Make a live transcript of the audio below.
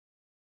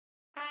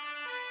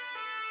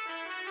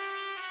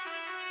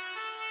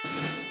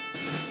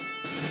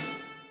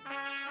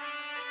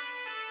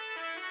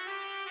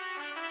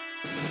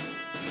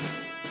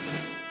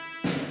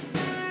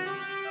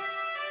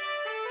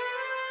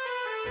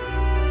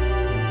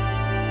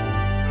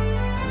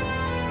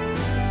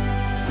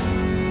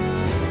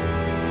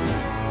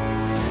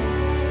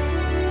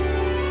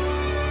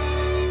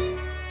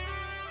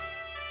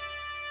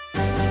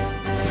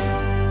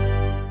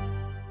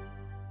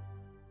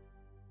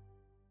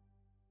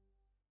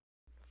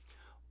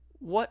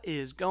What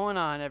is going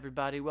on,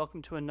 everybody?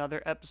 Welcome to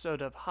another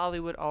episode of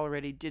Hollywood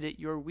Already Did It,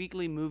 your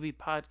weekly movie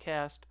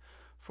podcast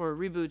for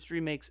reboots,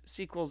 remakes,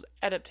 sequels,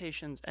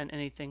 adaptations, and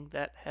anything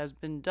that has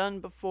been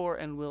done before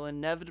and will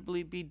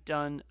inevitably be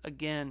done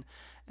again.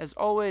 As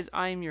always,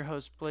 I am your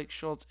host, Blake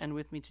Schultz, and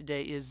with me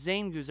today is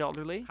Zane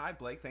Guzelderly. Hi,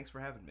 Blake. Thanks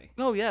for having me.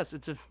 Oh, yes,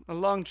 it's a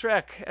long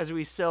trek as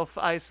we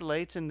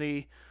self-isolate in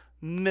the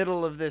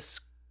middle of this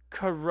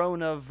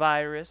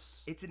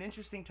coronavirus. It's an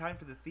interesting time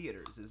for the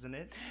theaters, isn't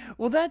it?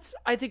 Well, that's,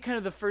 I think, kind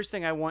of the first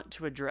thing I want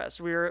to address.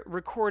 We're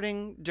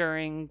recording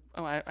during,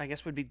 I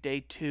guess would be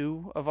day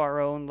 2 of our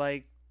own,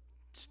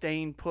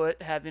 staying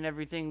put, having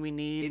everything we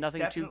need, It's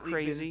nothing too definitely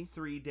crazy. been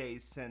 3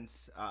 days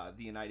since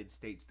the United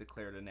States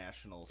declared a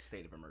national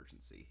state of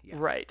emergency. Yeah.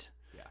 Right.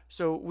 Yeah.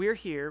 So we're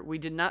here. We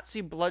did not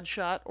see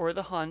Bloodshot or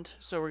The Hunt,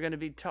 so we're going to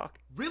be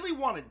Really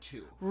wanted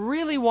to.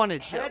 really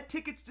wanted to. Had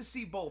tickets to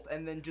see both,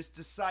 and then just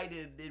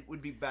decided it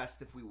would be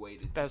best if we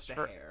waited Best just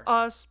for a hair.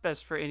 us,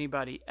 best for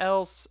anybody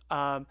else.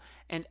 And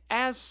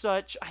as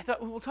such, I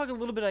thought we'll talk a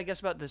little bit, I guess,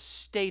 about the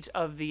state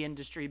of the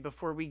industry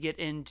before we get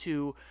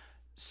into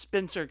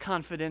Spencer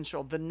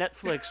Confidential, the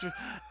Netflix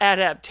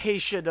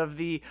adaptation of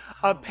the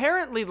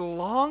apparently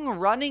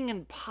long-running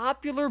and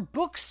popular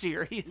book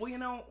series.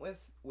 Well,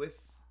 with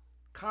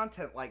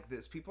content like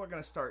this, people are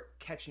going to start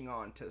catching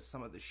on to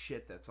some of the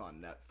shit that's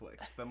on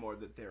Netflix the more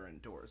that they're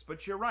indoors.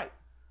 But you're right.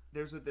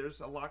 There's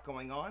a lot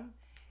going on,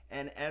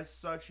 and as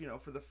such,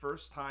 for the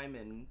first time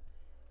in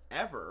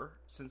ever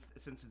since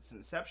its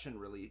inception,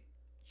 really,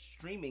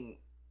 streaming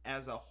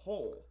as a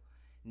whole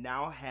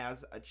now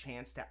has a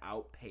chance to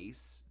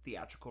outpace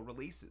theatrical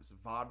releases,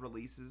 VOD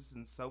releases,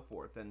 and so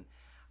forth. And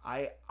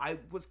I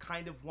was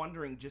kind of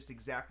wondering just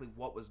exactly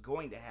what was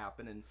going to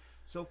happen, and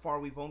so far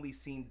we've only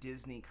seen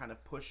Disney kind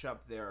of push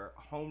up their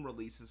home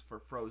releases for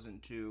Frozen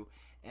 2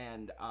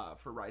 and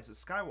for Rise of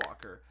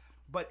Skywalker.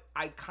 But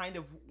I kind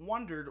of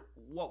wondered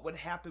what would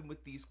happen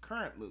with these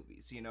current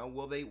movies.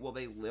 Will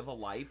they live a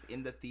life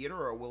in the theater,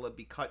 or will it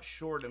be cut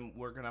short and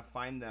we're gonna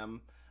find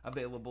them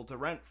available to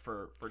rent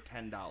for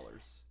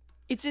 $10?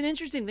 It's an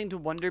interesting thing to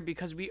wonder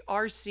because we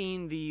are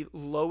seeing the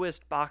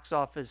lowest box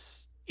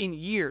office in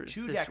years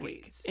Two this decades,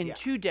 week. In yeah.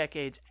 2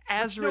 decades.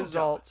 As a no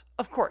result,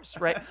 of course,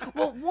 right?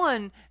 Well,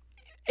 one,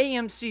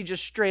 AMC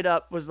just straight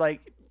up was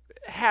like,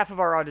 half of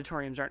our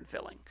auditoriums aren't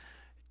filling.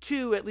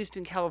 2, at least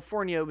in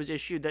California, it was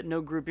issued that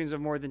no groupings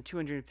of more than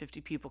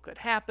 250 people could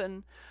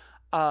happen.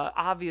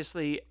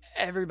 Obviously,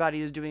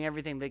 everybody is doing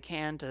everything they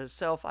can to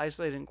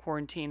self-isolate and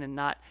quarantine and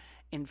not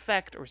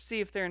infect or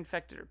see if they're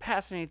infected or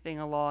pass anything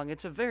along.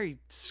 It's a very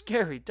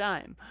scary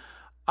time.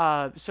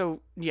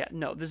 So, yeah,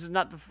 no, this is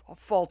not the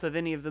fault of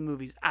any of the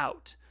movies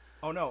out.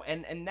 Oh, no,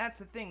 and that's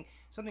the thing.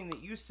 Something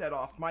that you said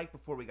off mic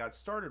before we got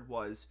started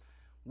was,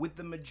 with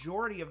the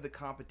majority of the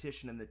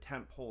competition in the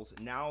tent poles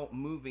now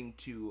moving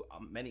to,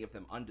 many of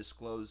them,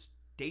 undisclosed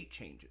date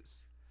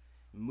changes,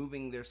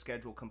 moving their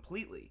schedule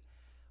completely,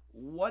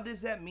 what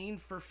does that mean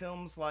for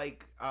films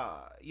like,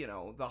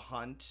 The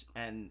Hunt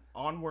and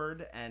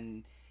Onward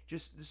and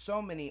just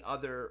so many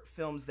other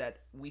films that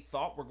we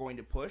thought were going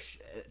to push?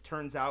 It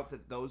turns out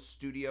that those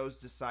studios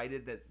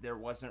decided that there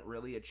wasn't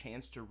really a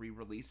chance to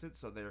re-release it,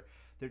 so they're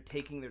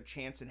taking their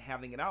chance and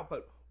having it out.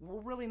 But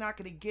we're really not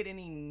going to get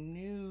any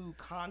new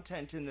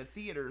content in the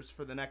theaters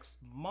for the next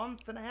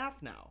month and a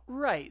half now.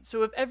 Right.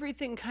 So if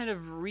everything kind of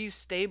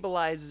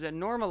restabilizes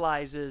and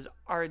normalizes,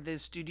 are the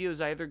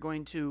studios either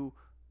going to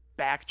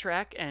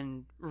backtrack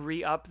and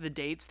re-up the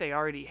dates they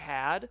already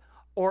had?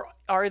 Or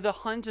are The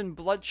Hunt and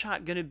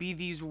Bloodshot going to be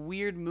these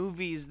weird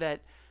movies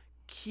that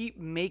keep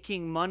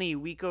making money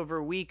week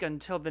over week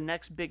until the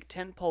next big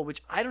tentpole,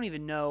 which I don't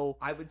even know.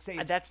 I would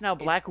say that's now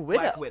Black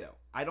Widow. Black Widow.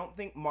 I don't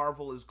think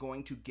Marvel is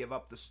going to give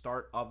up the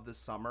start of the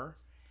summer.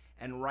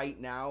 And right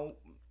now,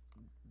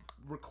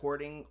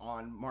 recording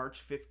on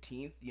March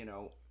 15th,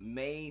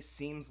 May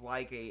seems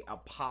like a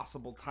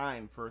possible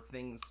time for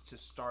things to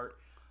start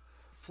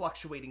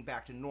fluctuating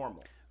back to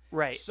normal.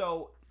 Right.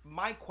 So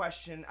my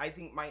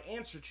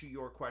answer to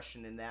your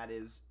question in that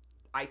is,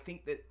 I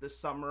think that the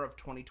summer of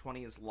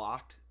 2020 is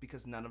locked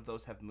because none of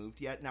those have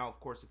moved yet. Now, of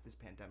course, if this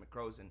pandemic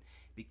grows and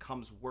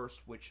becomes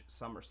worse, which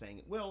some are saying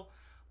it will,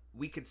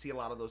 we could see a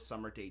lot of those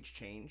summer dates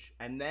change.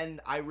 And then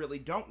I really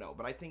don't know.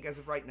 But I think as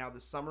of right now, the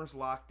summer's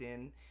locked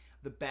in.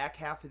 The back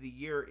half of the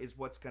year is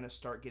what's going to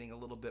start getting a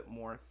little bit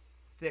more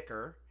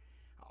thicker.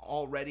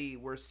 Already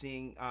we're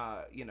seeing,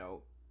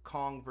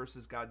 Kong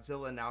versus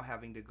Godzilla now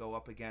having to go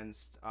up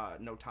against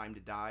No Time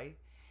to Die.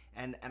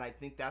 And I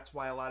think that's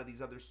why a lot of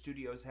these other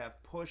studios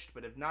have pushed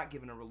but have not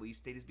given a release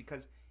date, is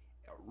because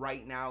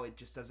right now it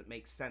just doesn't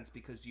make sense,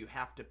 because you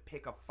have to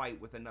pick a fight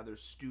with another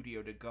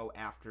studio to go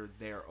after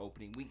their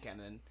opening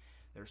weekend. And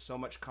there's so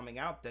much coming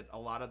out that a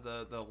lot of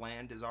the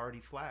land is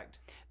already flagged.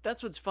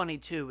 That's what's funny,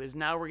 too, is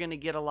now we're going to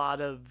get a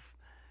lot of,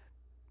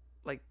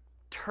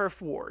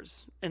 turf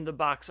wars in the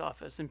box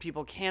office and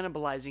people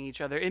cannibalizing each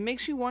other. It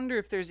makes you wonder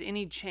if there's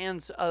any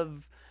chance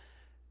of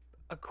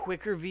a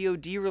quicker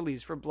VOD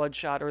release for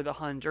Bloodshot or The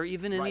Hunt, or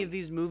even any of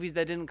these movies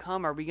that didn't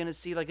come. Are we going to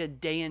see a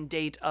day and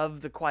date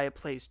of The Quiet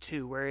Place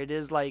 2, where it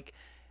is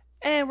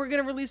and we're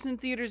going to release it in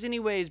theaters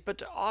anyways, but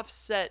to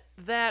offset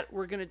that,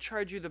 we're going to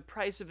charge you the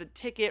price of a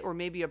ticket or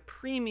maybe a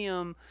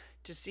premium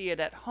to see it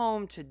at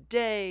home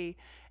today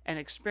and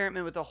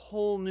experiment with a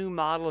whole new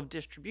model of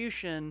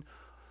distribution.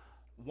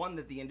 One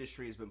that the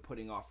industry has been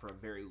putting off for a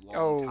very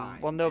long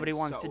time. Well, nobody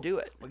wants to do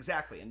it.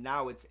 Exactly. And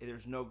now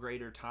there's no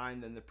greater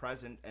time than the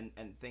present, and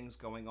things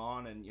going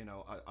on, and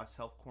a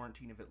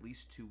self-quarantine of at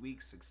least 2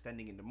 weeks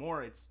extending into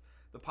more.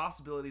 The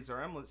possibilities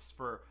are endless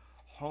for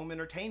home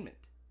entertainment.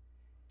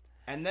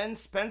 And then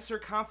Spencer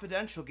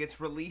Confidential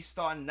gets released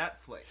on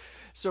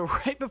Netflix. So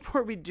right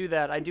before we do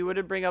that, I do want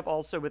to bring up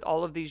also, with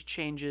all of these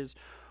changes,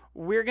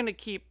 we're going to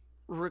keep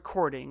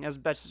recording as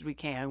best as we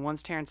can.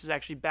 Once Terrence is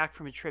actually back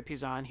from a trip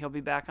he's on, he'll be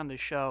back on the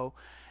show.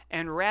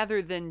 And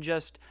rather than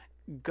just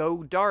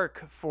go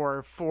dark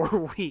for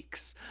 4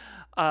 weeks,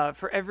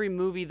 for every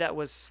movie that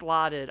was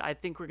slotted, I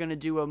think we're going to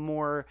do a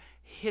more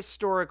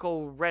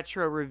historical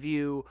retro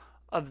review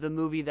of the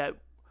movie that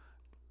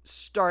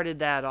started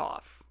that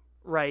off.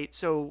 Right,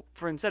 so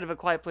instead of A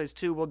Quiet Place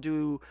 2, we'll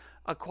do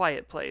A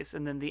Quiet Place,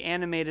 and then the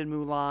animated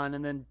Mulan,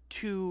 and then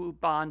 2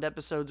 Bond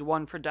episodes,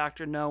 one for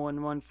Dr. No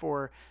and one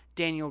for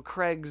Daniel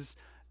Craig's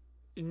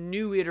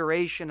new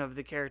iteration of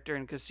the character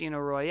in Casino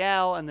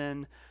Royale, and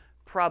then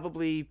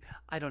probably,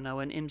 I don't know,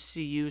 an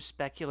MCU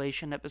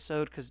speculation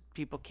episode, because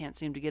people can't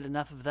seem to get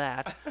enough of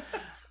that.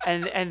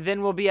 and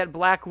then we'll be at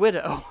Black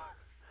Widow.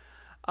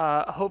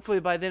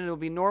 Hopefully by then it'll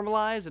be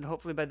normalized, and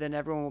hopefully by then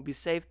everyone will be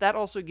safe. That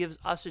also gives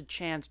us a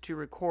chance to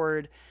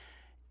record,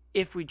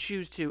 if we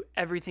choose to,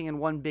 everything in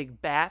one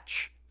big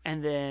batch,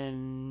 and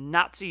then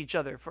not see each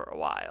other for a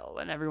while,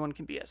 and everyone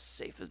can be as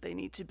safe as they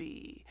need to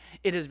be.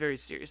 It is very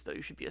serious, though.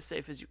 You should be as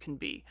safe as you can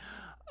be.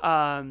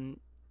 In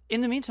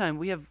the meantime,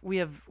 we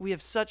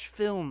have such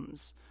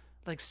films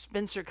like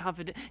Spencer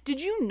Confidential.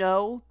 Did you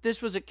know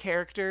this was a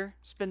character,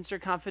 Spencer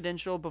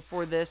Confidential,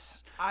 before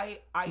this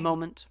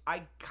moment?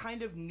 I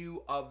kind of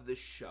knew of the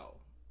show,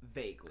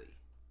 vaguely.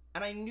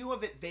 And I knew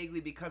of it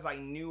vaguely because I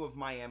knew of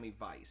Miami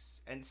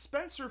Vice. And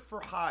Spencer for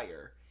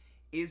Hire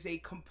is a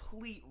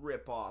complete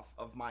ripoff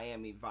of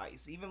Miami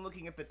Vice. Even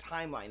looking at the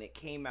timeline, it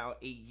came out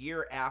a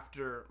year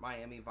after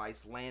Miami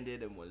Vice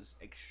landed and was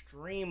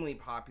extremely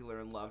popular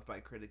and loved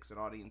by critics and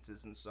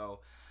audiences. And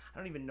so I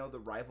don't even know the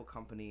rival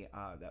company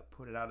that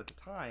put it out at the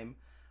time.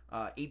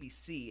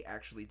 ABC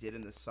actually did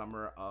in the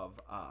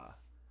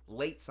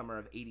late summer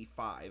of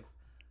 '85.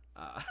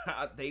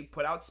 They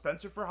put out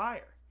Spencer for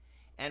Hire.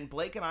 And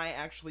Blake and I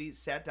actually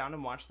sat down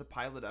and watched the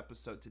pilot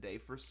episode today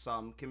for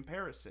some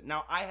comparison.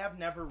 Now, I have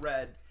never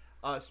read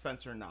a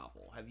Spencer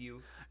novel. Have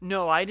you?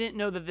 No, I didn't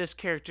know that this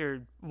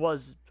character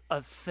was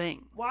a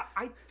thing. Well,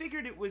 I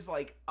figured it was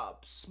like a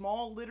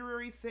small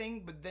literary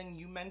thing, but then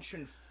you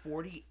mentioned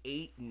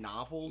 48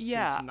 novels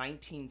since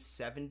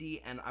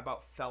 1970, and I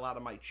about fell out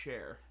of my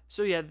chair.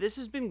 So yeah, this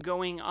has been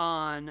going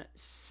on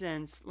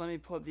since, let me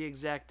pull up the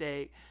exact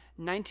date,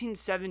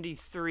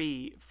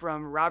 1973,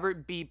 from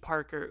Robert B.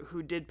 Parker,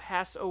 who did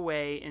pass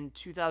away in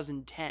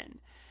 2010.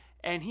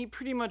 And he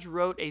pretty much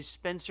wrote a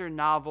Spencer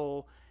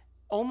novel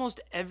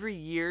almost every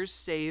year,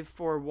 save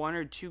for 1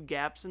 or 2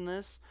 gaps in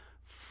this,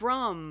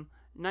 from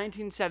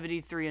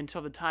 1973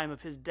 until the time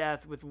of his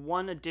death, with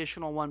one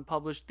additional one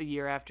published the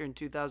year after in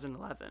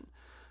 2011.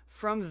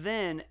 From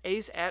then,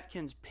 Ace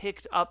Atkins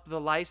picked up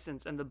the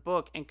license and the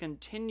book and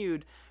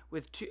continued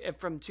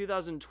from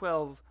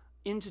 2012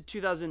 into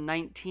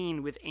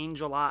 2019 with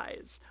Angel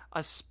Eyes,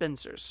 a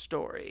Spencer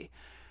story.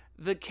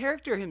 The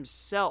character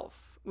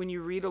himself, when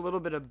you read a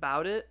little bit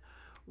about it,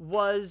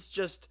 was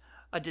just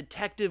a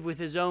detective with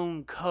his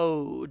own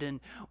code, and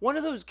one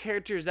of those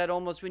characters that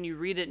almost, when you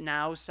read it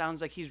now,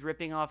 sounds like he's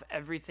ripping off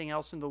everything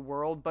else in the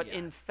world, but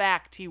in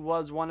fact he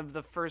was one of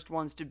the first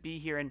ones to be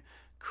here and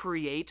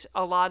create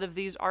a lot of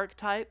these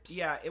archetypes.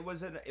 Yeah, it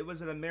was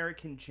an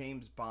American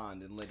James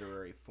Bond in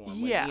literary form.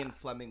 When Ian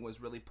Fleming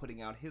was really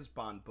putting out his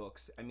Bond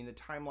books. I mean, the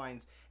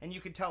timelines, and you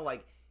could tell,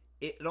 like,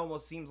 it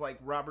almost seems like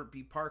Robert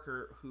B.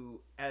 Parker,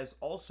 who, as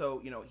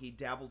also, he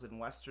dabbled in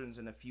Westerns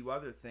and a few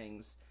other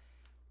things,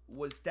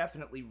 was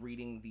definitely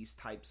reading these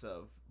types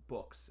of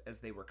books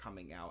as they were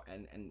coming out,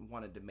 and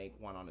wanted to make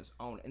one on his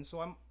own. And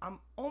so I'm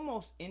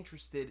almost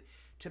interested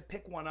to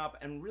pick one up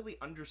and really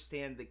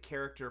understand the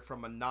character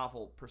from a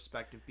novel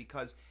perspective,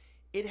 because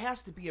it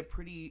has to be a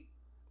pretty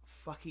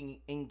fucking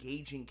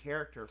engaging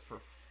character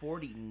for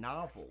 40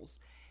 novels.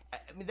 I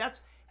mean,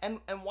 that's and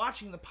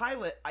watching the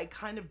pilot, I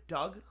kind of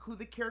dug who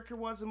the character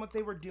was and what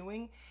they were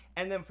doing,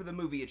 and then for the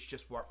movie it's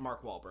just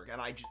Mark Wahlberg, and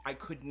I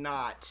could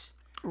not.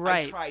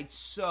 Right. I tried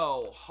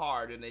so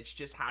hard, and it's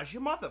just, how's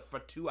your mother for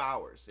 2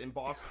 hours in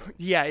Boston?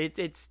 Yeah,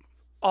 it's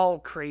all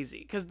crazy,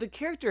 because the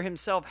character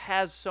himself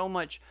has so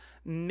much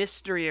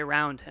mystery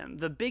around him.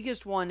 The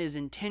biggest one is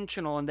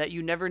intentional in that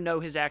you never know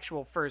his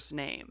actual first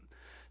name.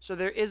 So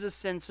there is a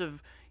sense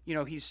of,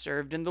 he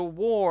served in the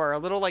war, a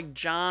little like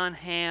John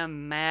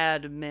Hamm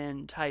Mad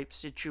Men type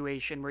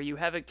situation, where you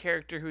have a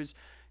character who's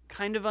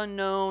kind of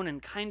unknown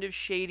and kind of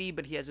shady,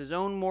 but he has his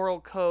own moral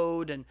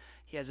code, and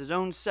he has his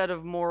own set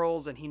of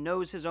morals, and he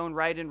knows his own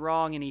right and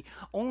wrong, and he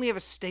only ever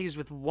stays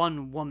with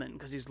one woman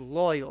because he's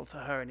loyal to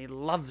her and he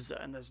loves her,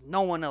 and there's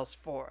no one else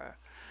for her.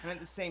 And at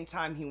the same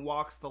time, he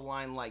walks the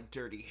line like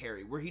Dirty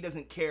Harry, where he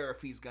doesn't care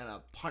if he's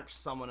gonna punch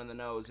someone in the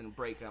nose and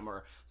break them,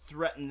 or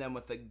threaten them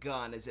with a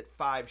gun. Is it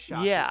 5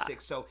 shots or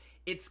 6? So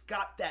it's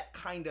got that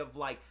kind of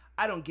like,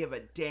 I don't give a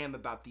damn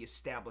about the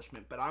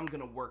establishment, but I'm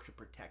gonna work to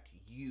protect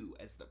you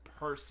as the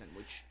person,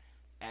 which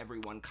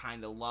everyone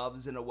kind of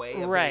loves in a way,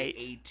 a very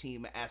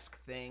A-Team-esque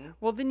thing.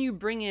 Well, then you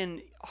bring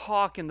in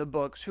Hawk in the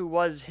books, who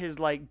was his,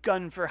 like,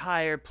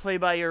 gun-for-hire,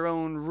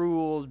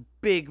 play-by-your-own-rules,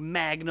 big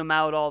magnum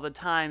out all the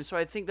time. So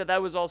I think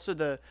that was also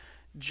the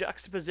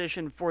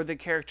juxtaposition for the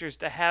characters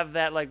to have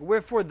that, like, we're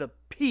for the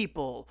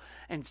people,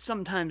 and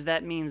sometimes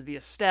that means the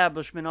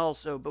establishment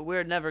also, but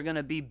we're never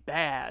gonna be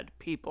bad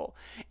people.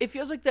 It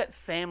feels like that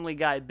Family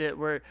Guy bit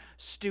where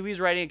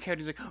Stewie's writing a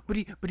character, he's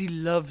like, but he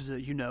loves her,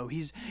 you know,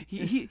 he's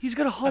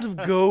got a heart of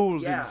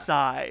gold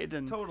inside.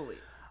 And totally.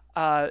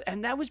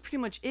 And that was pretty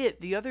much it.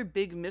 The other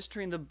big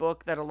mystery in the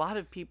book that a lot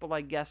of people, I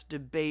guess,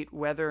 debate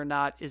whether or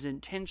not is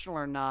intentional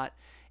or not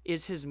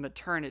is his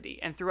maternity.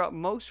 And throughout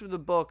most of the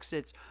books,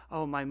 it's,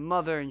 oh, my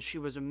mother, and she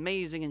was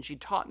amazing, and she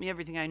taught me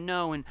everything I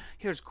know, and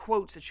here's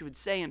quotes that she would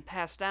say and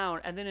pass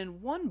down. And then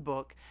in one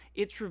book,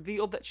 it's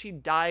revealed that she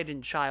died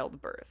in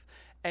childbirth.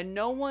 And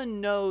no one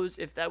knows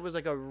if that was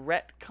like a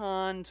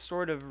retcon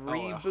sort of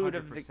reboot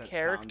of the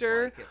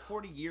character. Like it.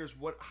 40 years,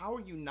 how are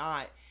you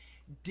not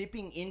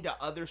dipping into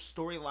other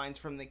storylines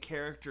from the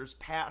character's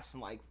past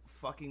and like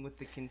fucking with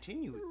the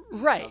continuity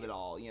of it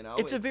all, you know?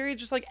 It's a very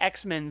just like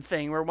X-Men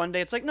thing where one day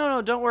it's like, no,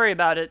 don't worry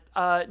about it.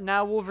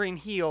 Now Wolverine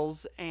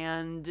heals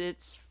and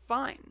it's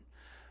fine.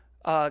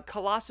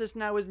 Colossus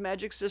now is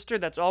Magic's sister.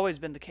 That's always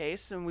been the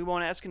case, and we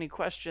won't ask any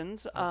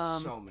questions.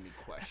 So many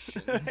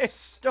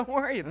questions. Don't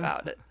worry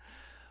about it.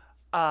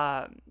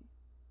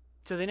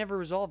 So they never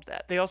resolved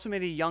that. They also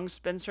made a Young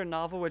Spencer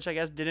novel, which I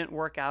guess didn't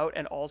work out,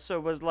 and also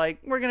was like,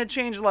 we're going to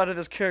change a lot of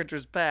this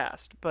character's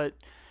past. But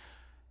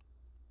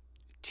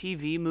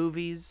TV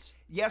movies.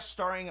 Yes,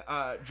 starring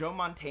Joe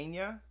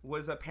Mantegna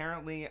was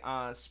apparently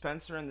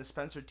Spencer in the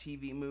Spencer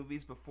TV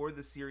movies before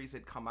the series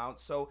had come out.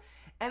 So,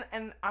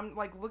 and I'm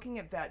like looking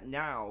at that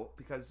now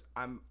because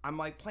I'm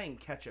like playing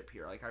catch up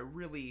here. Like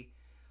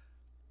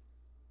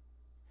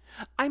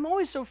I'm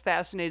always so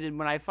fascinated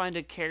when I find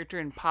a character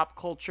in pop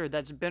culture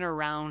that's been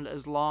around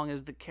as long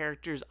as the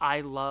characters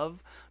I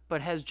love,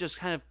 but has just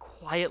kind of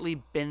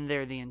quietly been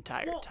there the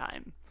entire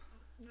time.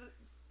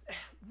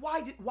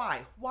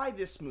 Why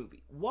this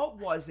movie? What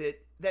was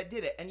it that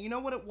did it? And you know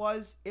what it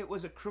was? It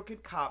was a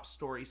crooked cop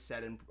story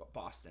set in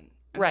Boston.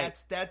 And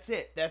right. That's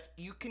it.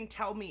 You can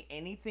tell me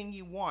anything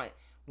you want.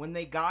 When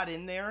they got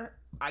in there,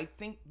 I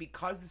think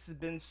because this has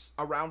been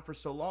around for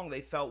so long,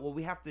 they felt, well,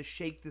 we have to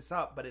shake this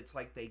up. But it's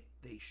like they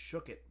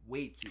shook it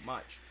way too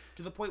much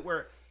to the point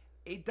where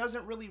it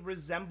doesn't really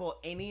resemble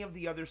any of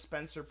the other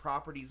Spencer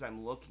properties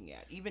I'm looking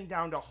at. Even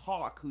down to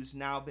Hawk, who's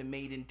now been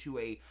made into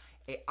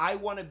I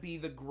want to be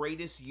the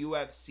greatest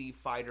UFC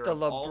fighter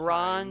of all time.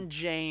 The LeBron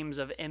James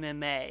of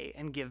MMA,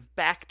 and give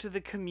back to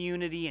the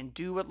community and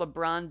do what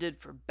LeBron did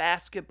for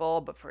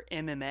basketball, but for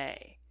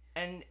MMA.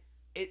 And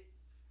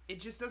it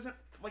just doesn't,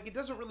 like, it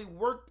doesn't really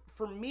work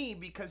for me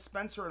because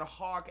Spencer and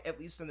Hawk, at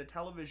least in the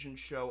television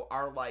show,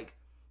 are like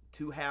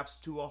two halves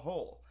to a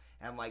whole.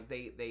 And like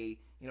they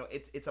you know,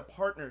 it's a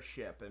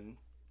partnership, and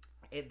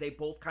they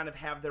both kind of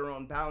have their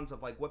own bounds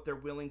of like what they're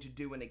willing to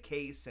do in a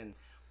case and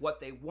what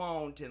they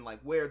won't, and like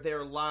where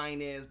their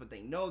line is, but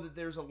they know that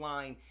there's a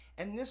line.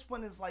 And this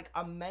one is like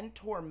a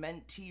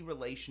mentor-mentee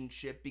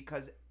relationship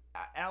because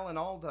Alan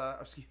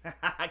Alda,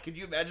 could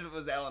you imagine if it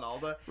was Alan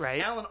Alda?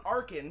 Right. Alan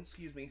Arkin,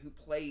 who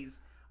plays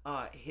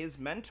his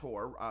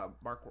mentor,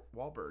 Mark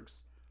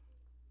Wahlberg's,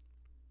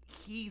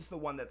 he's the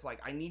one that's like,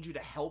 I need you to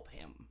help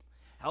him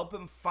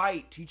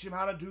fight, teach him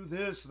how to do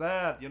this,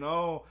 that, you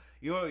know,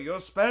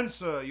 you're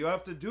Spencer, you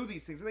have to do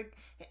these things. Like,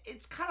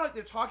 it's kind of like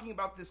they're talking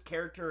about this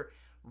character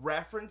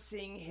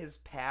referencing his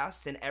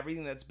past and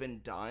everything that's been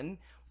done,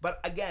 but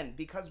again,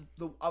 because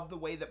of the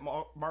way that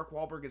Mark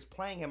Wahlberg is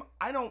playing him,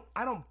 I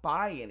don't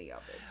buy any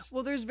of it.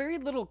 Well, there's very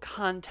little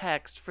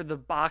context for the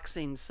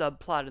boxing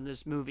subplot in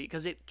this movie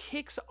because it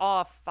kicks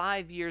off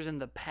 5 years in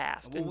the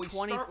past, in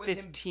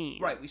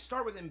 2015. We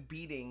start with him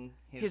beating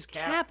his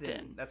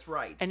captain. That's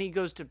right. And he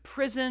goes to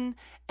prison,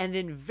 and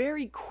then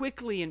very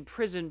quickly in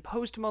prison,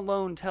 Post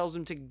Malone tells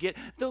him to get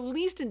the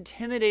least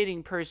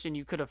intimidating person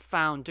you could have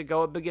found to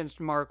go up against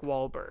Mark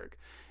Wahlberg.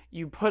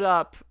 You put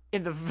up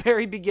in the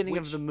very beginning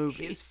of the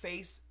movie. His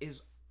face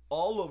is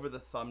all over the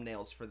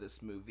thumbnails for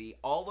this movie,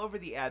 all over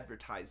the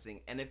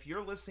advertising. And if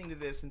you're listening to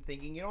this and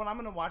thinking, you know what, I'm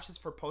going to watch this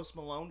for Post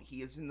Malone,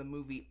 he is in the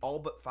movie all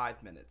but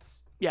 5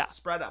 minutes. Yeah.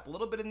 Spread up. A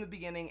little bit in the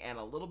beginning and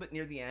a little bit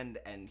near the end,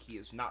 and he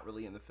is not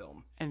really in the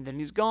film. And then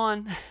he's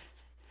gone.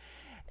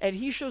 And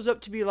he shows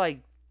up to be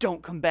like,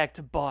 don't come back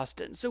to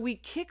Boston. So we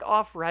kick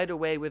off right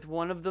away with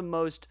one of the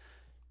most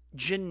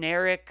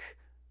generic,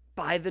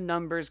 by the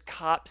numbers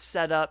cop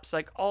setups,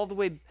 like all the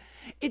way.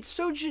 It's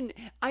so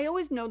I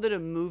always know that a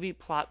movie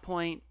plot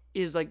point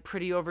is like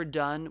pretty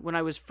overdone when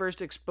I was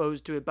first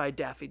exposed to it by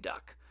Daffy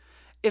Duck.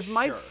 If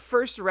my Sure.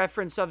 first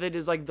reference of it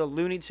is like the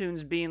Looney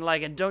Tunes being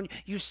like, and don't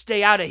you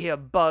stay out of here,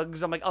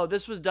 Bugs. I'm like, oh,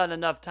 this was done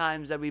enough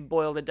times that we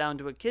boiled it down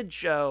to a kid's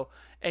show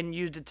and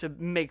used it to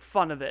make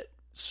fun of it,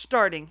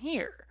 starting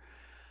here.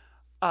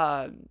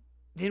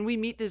 Then we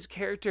meet this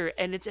character,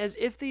 and it's as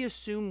if they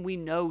assume we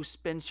know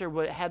Spencer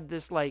had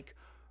this like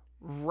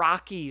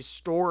rocky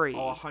story.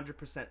 Oh,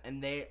 100%.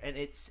 And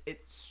it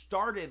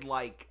started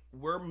like,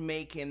 we're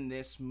making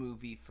this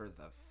movie for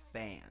the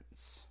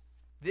fans.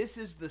 This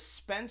is the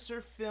Spencer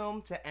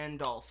film to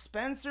end all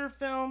Spencer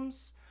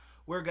films.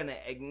 We're going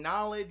to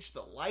acknowledge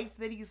the life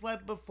that he's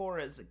led before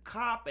as a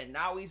cop, and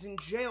now he's in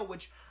jail,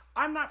 which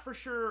I'm not for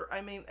sure.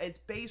 I mean, it's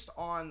based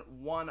on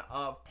one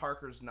of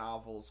Parker's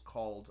novels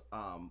called,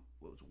 what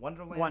was it,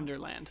 Wonderland?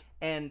 Wonderland.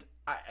 And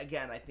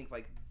I think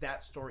like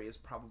that story is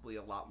probably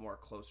a lot more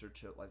closer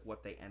to like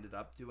what they ended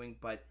up doing.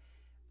 But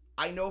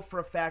I know for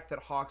a fact that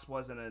Hawks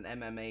wasn't an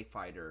MMA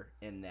fighter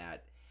in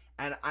that.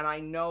 And I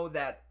know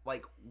that,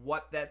 like,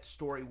 what that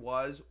story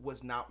was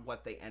not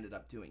what they ended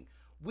up doing.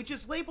 Which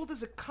is labeled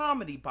as a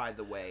comedy, by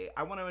the way.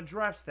 I want to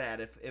address that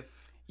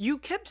if... You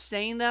kept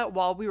saying that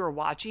while we were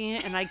watching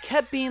it, and I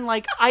kept being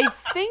like, I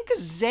think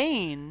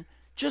Zane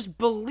just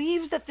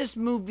believes that this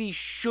movie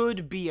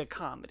should be a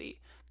comedy.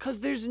 Because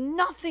there's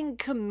nothing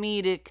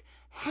comedic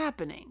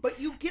happening. But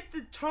you get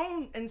the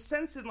tone and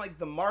sense in, like,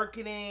 the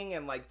marketing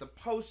and, like, the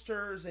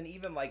posters and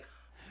even, like...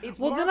 It's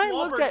Mark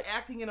Wahlberg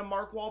acting in a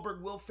Mark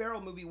Wahlberg Will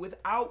Ferrell movie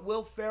without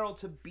Will Ferrell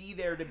to be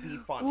there to be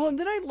funny. Well, and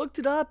then I looked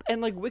it up,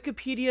 and like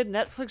Wikipedia,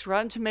 Netflix,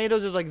 Rotten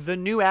Tomatoes is like the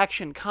new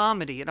action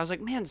comedy, and I was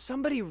like, man,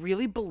 somebody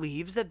really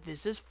believes that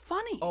this is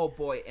funny. Oh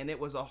boy, and it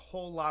was a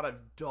whole lot of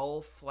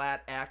dull,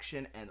 flat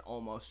action and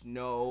almost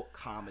no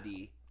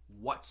comedy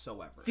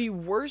whatsoever. The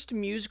worst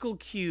musical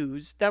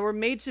cues that were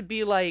made to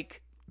be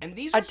like and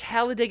these a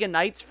Talladega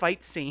Nights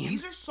fight scene.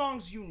 These are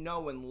songs you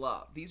know and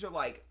love. These are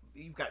like,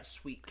 you've got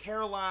Sweet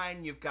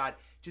Caroline, you've got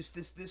just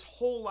this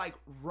whole like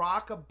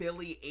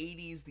rockabilly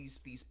 80s,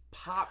 these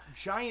pop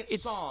giant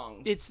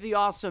songs. It's the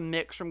awesome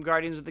mix from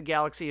Guardians of the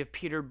Galaxy if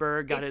Peter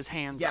Berg got his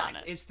hands on it.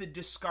 Yes, it's the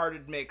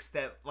discarded mix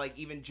that like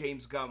even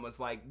James Gunn was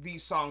like,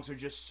 these songs are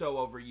just so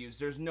overused.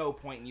 There's no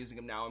point in using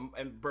them now.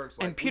 And Berg's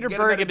like, and Peter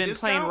Berg had been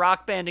playing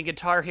Rock Band and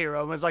Guitar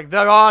Hero and was like,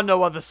 there are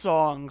no other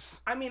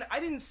songs. I mean, I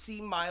didn't see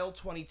Mile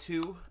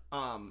 22.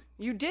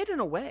 You did in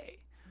a way.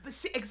 But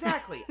see,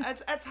 exactly.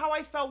 That's how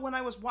I felt when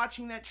I was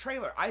watching that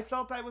trailer. I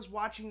felt I was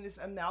watching this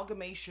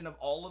amalgamation of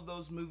all of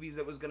those movies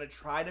that was going to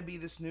try to be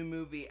this new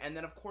movie. And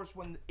then, of course,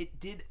 when it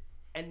did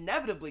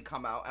inevitably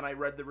come out and I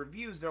read the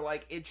reviews, they're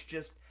like, it's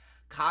just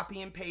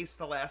copy and paste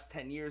the last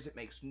 10 years. It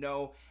makes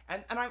no...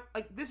 And I'm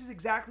like, this is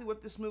exactly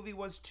what this movie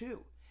was,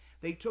 too.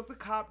 They took the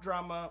cop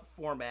drama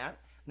format,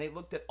 and they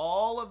looked at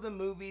all of the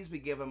movies. We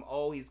give him,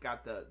 he's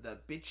got the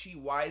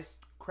bitchy,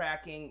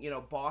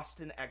 wisecracking,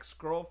 Boston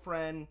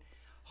ex-girlfriend...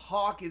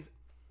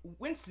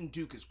 Winston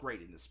Duke is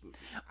great in this movie.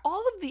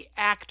 All of the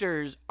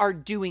actors are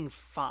doing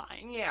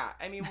fine. Yeah,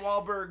 I mean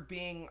Wahlberg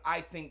being,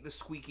 I think, the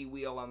squeaky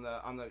wheel on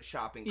the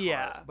shopping cart.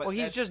 Yeah, but well,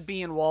 he's just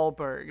being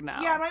Wahlberg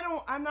now. Yeah,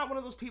 and I'm not one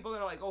of those people that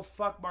are like, oh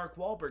fuck Mark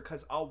Wahlberg,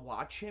 because I'll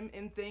watch him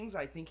in things.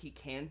 I think he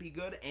can be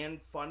good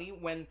and funny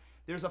when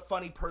there's a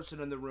funny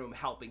person in the room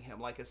helping him,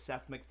 like a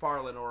Seth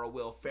MacFarlane or a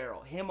Will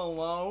Ferrell. Him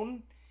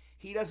alone.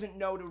 He doesn't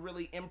know to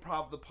really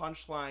improv the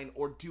punchline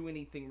or do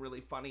anything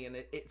really funny, and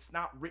it's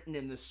not written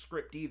in the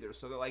script either.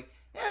 So they're like,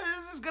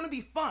 this is going to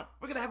be fun.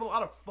 We're going to have a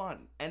lot of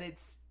fun. And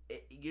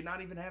you're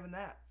not even having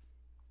that.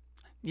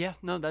 Yeah,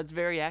 no, that's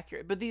very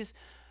accurate. But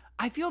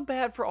I feel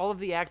bad for all of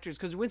the actors,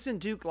 because Winston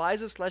Duke,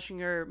 Liza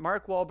Schlesinger,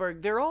 Mark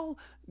Wahlberg, they're all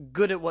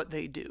good at what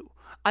they do.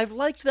 I've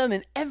liked them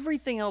in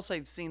everything else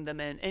I've seen them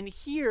in. And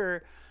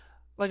here,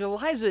 like,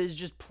 Eliza is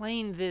just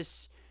playing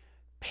this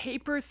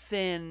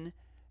paper-thin,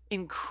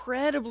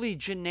 incredibly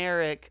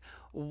generic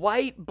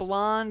white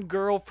blonde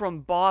girl from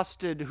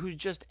Boston who's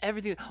just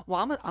everything.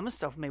 Well, I'm a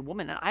self-made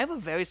woman and I have a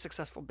very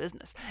successful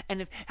business.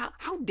 And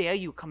how dare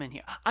you come in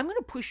here? I'm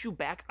gonna push you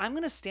back. I'm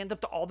gonna stand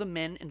up to all the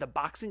men in the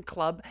boxing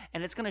club,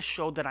 and it's gonna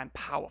show that I'm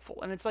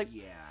powerful. And it's like,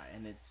 yeah,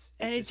 and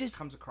it just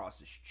comes across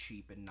as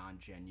cheap and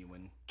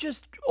non-genuine.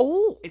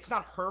 It's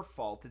not her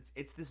fault.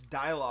 It's this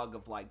dialogue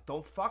of like,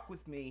 don't fuck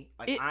with me.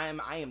 Like I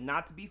am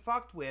not to be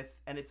fucked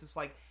with. And it's just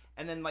like,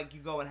 and then like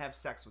you go and have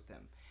sex with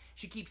him.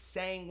 She keeps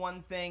saying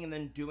one thing and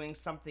then doing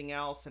something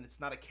else, and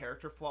it's not a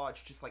character flaw.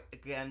 It's just, like,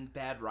 again,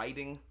 bad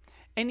writing.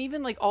 And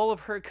even, like, all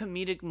of her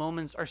comedic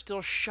moments are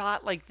still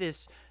shot like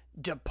this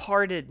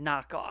Departed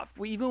knockoff.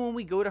 Even when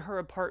we go to her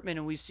apartment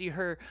and we see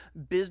her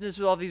business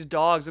with all these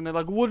dogs, and they're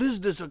like, what is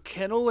this, a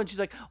kennel? And she's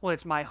like, well,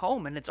 it's my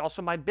home, and it's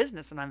also my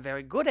business, and I'm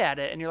very good at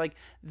it. And you're like,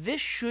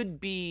 this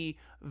should be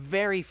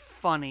very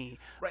funny.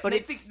 Right, but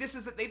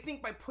they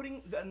think by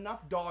putting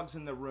enough dogs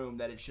in the room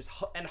that it's just,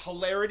 and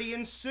hilarity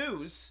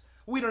ensues...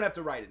 We don't have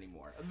to write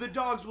anymore. The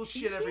dogs will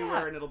shit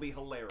everywhere and it'll be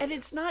hilarious. And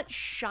it's not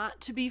shot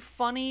to be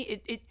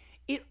funny.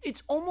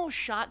 It's almost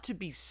shot to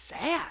be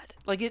sad.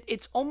 Like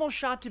it's almost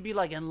shot to be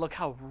like, and look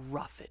how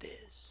rough it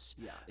is.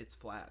 Yeah, it's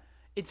flat.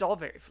 It's all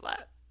very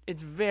flat.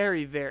 It's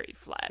very, very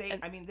flat.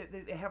 I mean,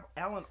 they have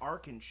Alan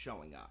Arkin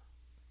showing up.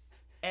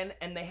 And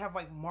they have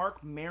like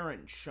Mark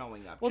Maron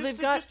showing up. Well,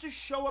 just to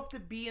show up to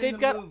be in the movie.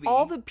 They've got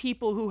all the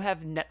people who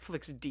have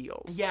Netflix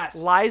deals.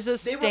 Yes. Liza They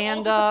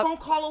Stand were all Up.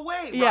 just a phone call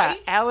away, Yeah,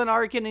 right? Alan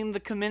Arkin in The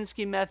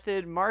Kaminsky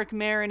Method, Mark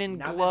Maron in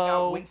Now they've Glow.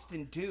 got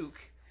Winston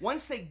Duke.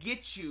 Once they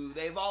get you,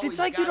 they've always It's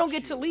like got you don't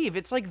get to leave.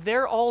 It's like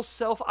they're all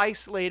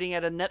self-isolating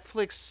at a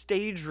Netflix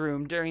stage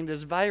room during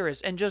this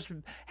virus and just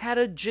had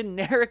a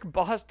generic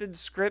Boston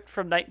script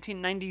from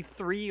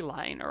 1993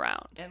 lying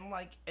around. And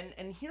like,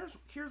 and here's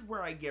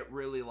where I get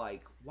really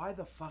like, why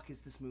the fuck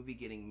is this movie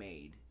getting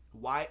made?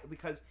 Why?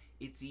 Because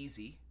it's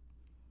easy.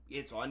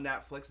 It's on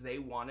Netflix. They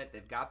want it.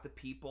 They've got the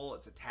people.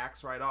 It's a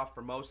tax write-off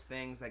for most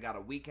things. They got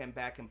a weekend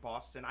back in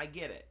Boston. I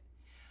get it.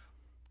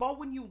 But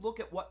when you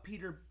look at what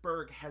Peter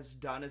Berg has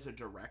done as a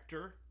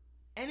director,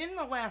 and in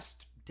the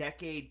last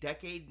decade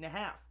and a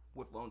half,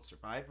 with Lone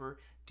Survivor,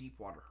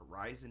 Deepwater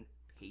Horizon,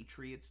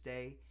 Patriots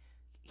Day,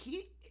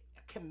 he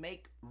can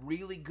make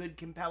really good,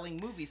 compelling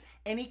movies,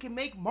 and he can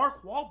make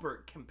Mark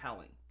Wahlberg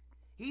compelling.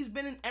 He's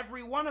been in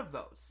every one of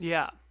those.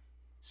 Yeah.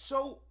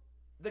 So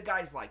the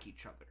guys like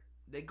each other.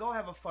 They go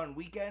have a fun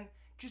weekend.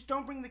 Just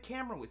don't bring the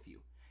camera with you.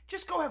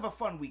 Just go have a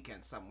fun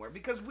weekend somewhere,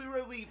 because we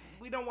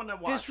don't want to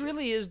watch This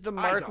really it. is the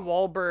Mark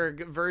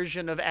Wahlberg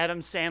version of Adam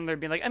Sandler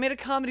being like, I made a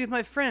comedy with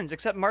my friends,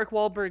 except Mark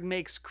Wahlberg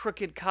makes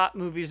crooked cop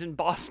movies in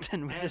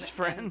Boston with his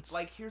friends. And,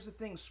 like, here's the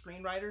thing.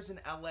 Screenwriters in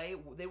L.A.,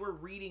 they were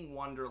reading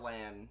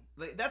Wonderland.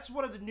 That's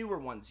one of the newer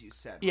ones you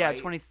said, yeah, right?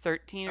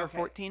 2013 or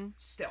 14.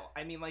 Still,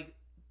 I mean, like,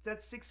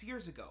 that's 6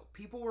 years ago.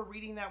 People were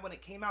reading that when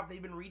it came out.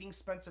 They've been reading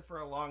Spencer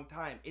for a long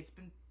time. It's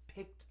been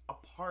picked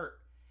apart.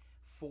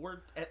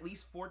 At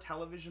least four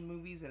television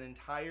movies, an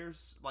entire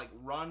like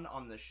run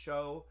on the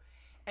show,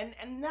 and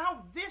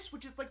now this,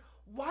 which is like,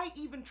 why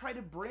even try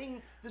to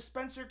bring the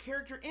Spencer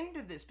character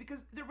into this?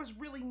 Because there was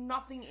really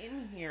nothing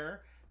in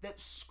here that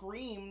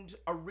screamed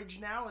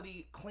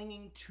originality,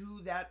 clinging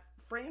to that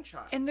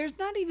franchise. And there's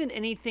not even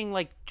anything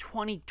like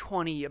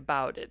 2020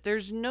 about it.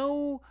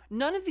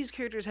 None of these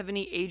characters have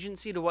any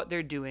agency to what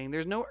they're doing.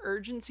 There's no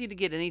urgency to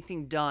get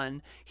anything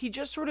done. He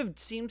just sort of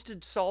seems to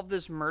solve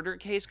this murder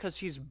case because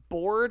he's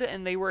bored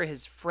and they were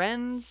his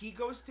friends. He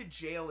goes to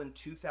jail in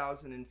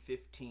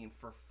 2015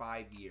 for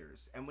 5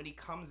 years. And when he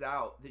comes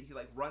out, he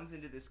like runs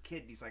into this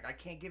kid and he's like, I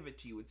can't give it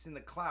to you. It's in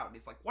the cloud. And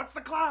he's like, what's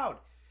the cloud?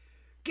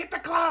 Get the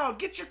cloud.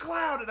 Get your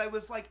cloud. And I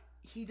was like,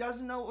 he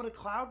doesn't know what a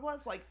cloud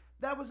was? Like,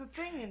 that was a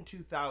thing in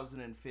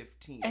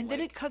 2015. And then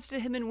it cuts to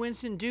him and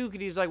Winston Duke,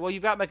 and he's like, well,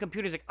 you've got my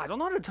computer. He's like, I don't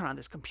know how to turn on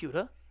this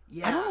computer.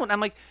 Yeah. I don't know. And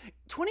I'm like,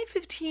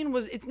 2015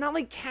 it's not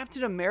like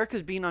Captain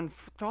America's being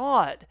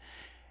unthawed.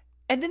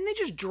 And then they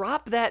just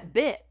drop that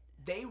bit.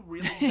 They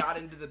really got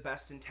into the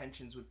best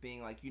intentions with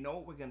being like, you know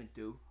what we're going to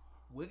do?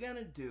 We're going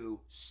to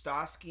do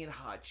Starsky and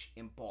Hutch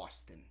in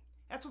Boston.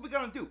 That's what we're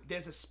going to do.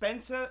 There's a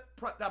Spencer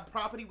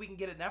property we can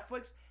get at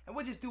Netflix, and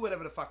we'll just do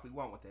whatever the fuck we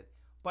want with it.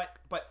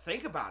 But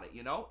think about it,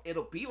 you know?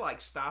 It'll be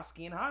like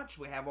Starsky and Hutch.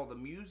 We have all the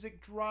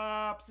music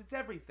drops. It's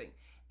everything.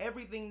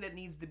 Everything that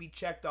needs to be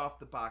checked off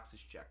the box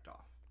is checked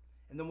off.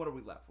 And then what are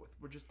we left with?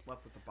 We're just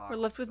left with the box. We're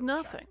left with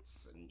nothing.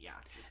 And yeah,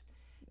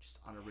 just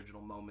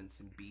unoriginal moments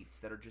and beats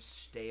that are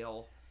just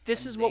stale.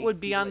 This is what would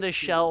be on the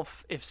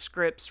shelf if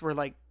scripts were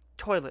like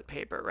toilet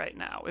paper right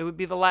now. It would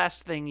be the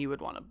last thing you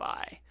would want to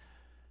buy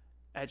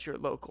at your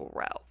local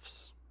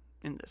Ralph's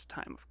in this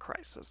time of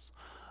crisis.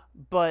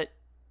 But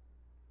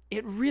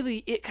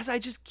because I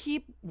just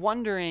keep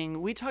wondering,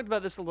 we talked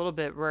about this a little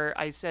bit where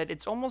I said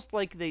it's almost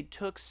like they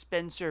took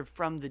Spencer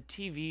from the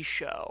TV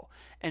show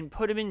and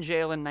put him in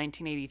jail in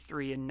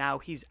 1983 and now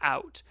he's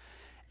out.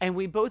 And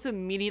we both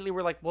immediately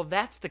were like, well,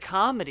 that's the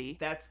comedy.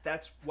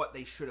 That's what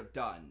they should have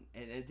done.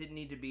 And it didn't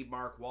need to be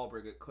Mark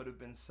Wahlberg. It could have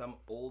been some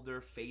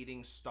older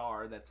fading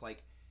star that's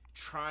like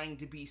trying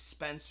to be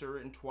Spencer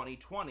in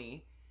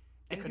 2020.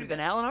 It could have been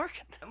Alan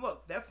Arkin. And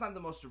look, that's not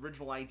the most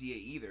original idea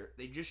either.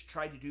 They just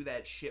tried to do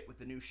that shit with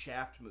the new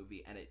Shaft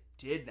movie, and it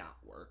did not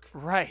work.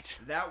 Right.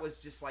 That was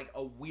just like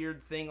a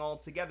weird thing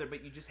altogether,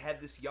 but you just had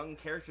this young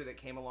character that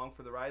came along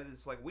for the ride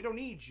that's like, we don't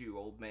need you,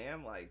 old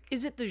man. Like,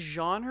 is it the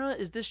genre?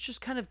 Is this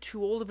just kind of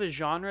too old of a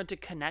genre to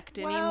connect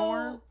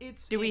anymore?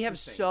 Do we have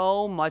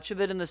so much of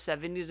it in the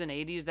 70s and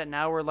 80s that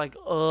now we're like,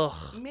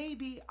 ugh?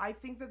 Maybe. I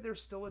think that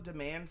there's still a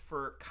demand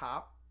for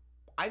cop.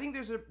 I think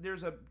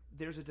there's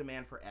a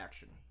demand for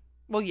action.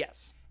 Well,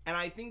 yes. And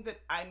I think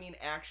that I mean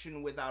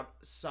action without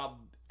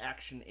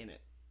sub-action in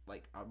it.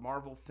 Like a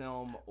Marvel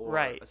film or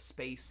a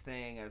space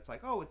thing. And it's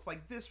like, oh, it's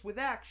like this with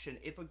action.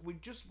 It's like we're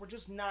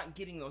just not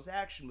getting those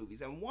action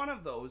movies. And one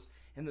of those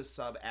in the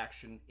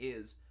sub-action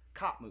is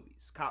cop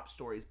movies. Cop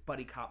stories,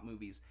 buddy cop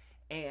movies.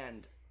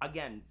 And,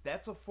 again,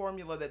 that's a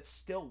formula that's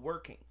still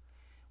working.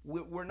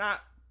 We're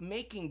not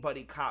making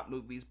buddy cop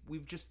movies. We're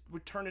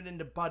turning it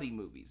into buddy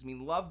movies. I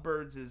mean,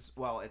 Lovebirds is,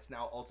 well, it's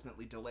now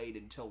ultimately delayed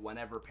until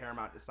whenever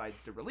Paramount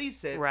decides to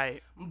release it.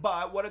 Right.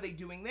 But what are they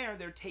doing there?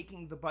 They're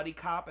taking the buddy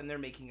cop and they're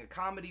making a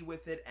comedy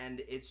with it,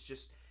 and it's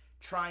just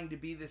trying to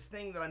be this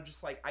thing that I'm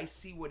just like, I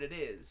see what it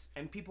is.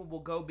 And people will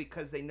go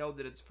because they know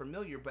that it's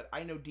familiar, but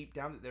I know deep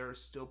down that there are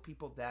still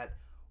people that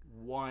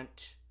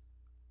want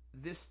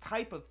this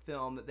type of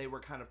film that they were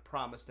kind of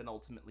promised and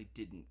ultimately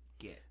didn't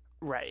get.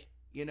 Right.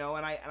 You know,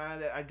 and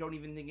I don't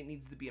even think it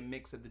needs to be a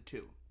mix of the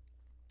two.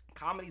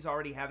 Comedy's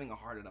already having a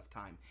hard enough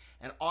time,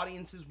 and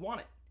audiences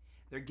want it.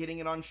 They're getting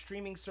it on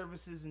streaming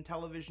services and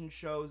television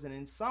shows and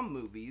in some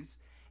movies,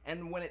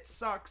 and when it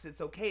sucks,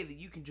 it's okay that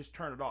you can just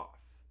turn it off.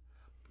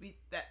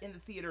 That in the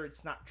theater,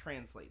 it's not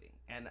translating,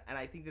 and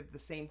I think that the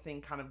same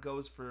thing kind of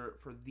goes for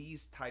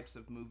these types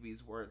of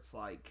movies where it's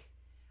like,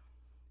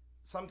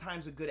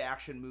 sometimes a good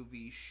action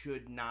movie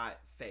should not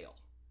fail.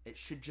 It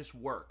should just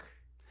work.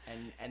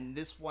 And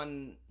this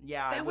one,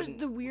 that was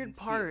the weird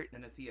part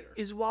in a theater.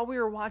 Is while we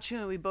were watching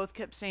it, we both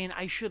kept saying,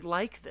 I should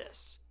like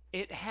this.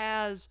 It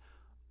has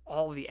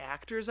all the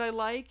actors I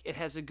like. It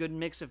has a good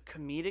mix of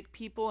comedic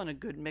people and a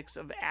good mix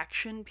of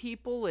action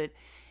people.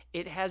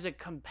 It has a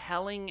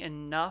compelling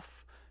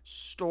enough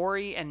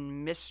story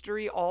and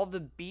mystery. All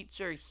the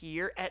beats are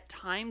here. At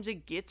times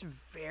it gets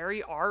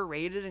very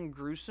R-rated and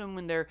gruesome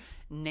when they're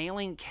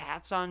nailing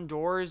cats on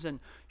doors and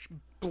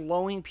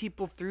blowing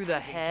people through the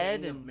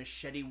head and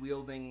machete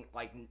wielding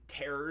like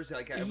terrors.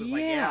 Like I was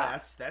like, yeah,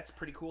 that's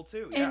pretty cool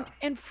too. Yeah.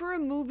 And for a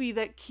movie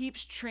that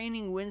keeps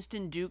training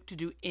Winston Duke to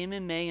do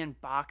MMA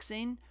and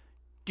boxing,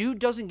 dude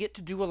doesn't get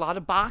to do a lot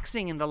of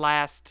boxing in the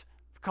last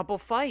couple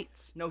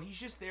fights. No, he's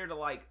just there to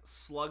like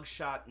slug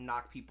shot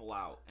knock people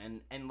out.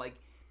 And like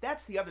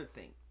that's the other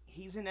thing.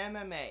 He's in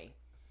MMA,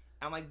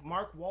 and like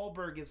Mark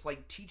Wahlberg is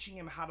like teaching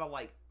him how to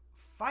like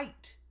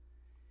fight.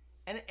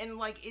 And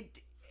like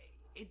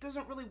it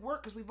doesn't really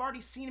work because we've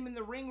already seen him in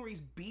the ring where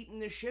he's beating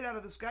the shit out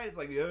of this guy. It's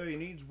like, yeah, he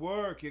needs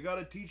work. You got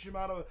to teach him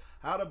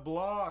how to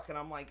block. And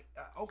I'm like,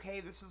 okay,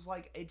 this is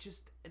like,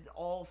 it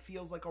all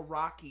feels like a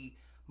Rocky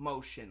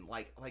motion,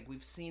 like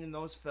we've seen in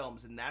those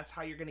films, and that's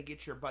how you're gonna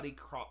get your buddy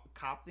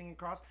cop thing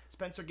across.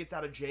 Spencer gets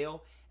out of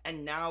jail,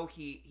 and now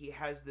he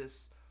has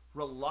this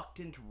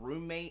reluctant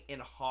roommate in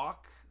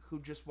Hawk who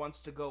just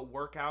wants to go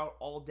work out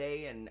all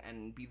day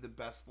and be the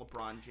best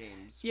LeBron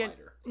James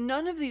fighter.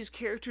 None of these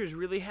characters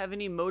really have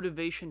any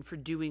motivation for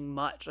doing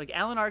much. Like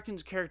Alan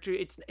Arkin's character,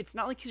 it's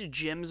not like his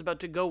gym's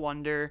about to go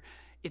under.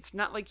 It's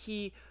not like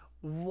he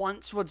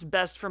wants what's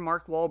best for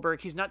Mark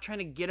Wahlberg. He's not trying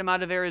to get him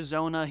out of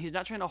Arizona. He's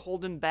not trying to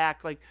hold him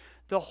back. Like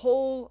the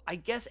whole, I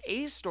guess,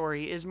 A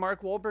story is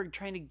Mark Wahlberg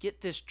trying to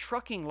get this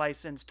trucking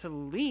license to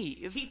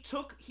leave. He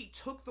took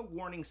the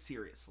warning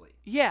seriously.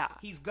 Yeah.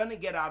 He's gonna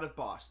get out of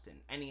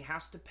Boston, and he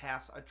has to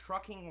pass a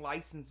trucking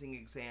licensing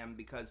exam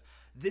because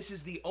this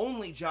is the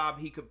only job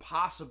he could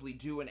possibly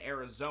do in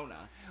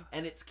Arizona,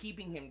 and it's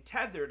keeping him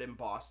tethered in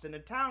Boston, a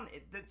town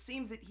that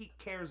seems that he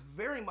cares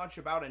very much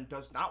about and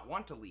does not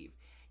want to leave.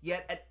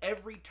 Yet at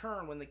every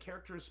turn when the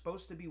character is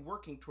supposed to be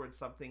working towards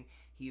something,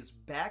 he is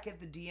back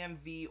at the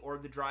DMV or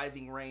the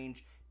driving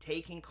range,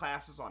 taking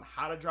classes on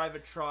how to drive a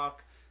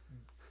truck,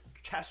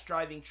 test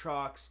driving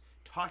trucks,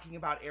 talking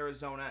about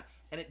Arizona,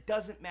 and it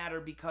doesn't matter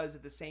because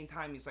at the same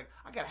time he's like,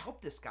 I gotta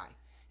help this guy.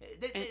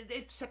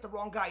 They've set the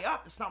wrong guy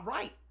up. It's not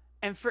right.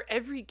 And for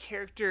every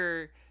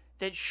character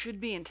that should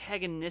be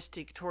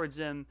antagonistic towards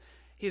him,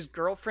 his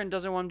girlfriend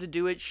doesn't want him to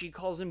do it. She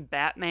calls him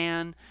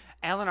Batman.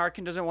 Alan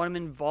Arkin doesn't want him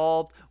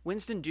involved.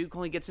 Winston Duke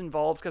only gets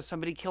involved because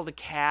somebody killed a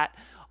cat.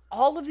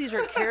 All of these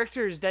are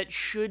characters that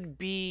should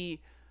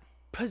be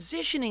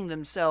positioning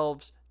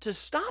themselves to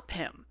stop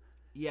him.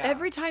 Yeah.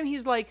 Every time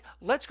he's like,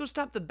 let's go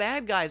stop the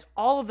bad guys,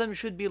 all of them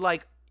should be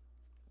like,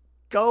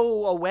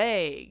 go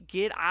away,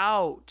 get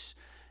out.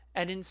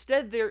 And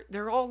instead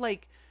they're all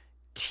like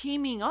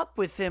teaming up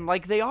with him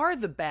like they are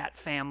the Bat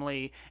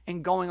family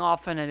and going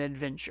off on an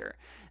adventure.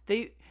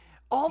 He's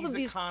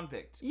a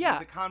convict. Yeah.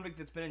 He's a convict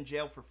that's been in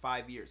jail for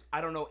 5 years. I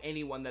don't know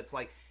anyone that's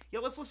like, yeah,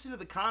 let's listen to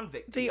the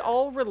convict. They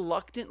all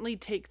reluctantly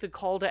take the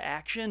call to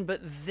action, but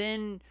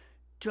then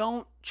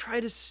don't try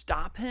to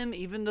stop him,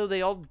 even though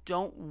they all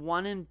don't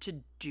want him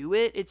to do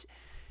it.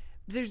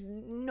 There's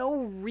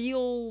no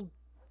real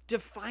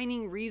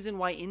defining reason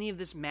why any of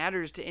this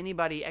matters to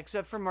anybody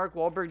except for Mark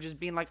Wahlberg just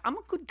being like, I'm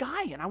a good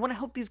guy and I want to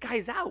help these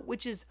guys out,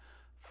 which is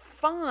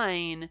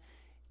fine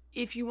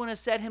if you want to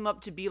set him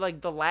up to be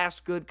like the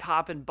last good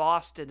cop in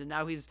Boston, and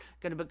now he's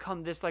going to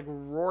become this like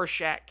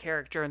Rorschach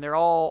character and they're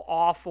all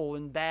awful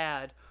and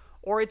bad.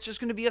 Or it's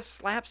just going to be a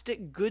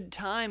slapstick good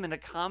time and a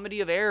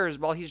comedy of errors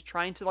while he's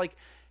trying to like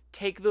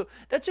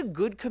that's a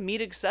good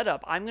comedic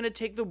setup. I'm going to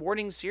take the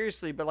warning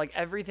seriously, but like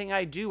everything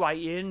I do, I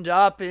end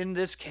up in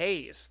this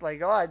case.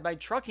 Like, my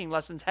trucking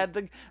lessons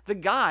had the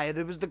guy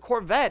that was the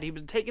Corvette. He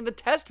was taking the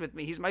test with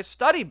me. He's my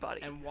study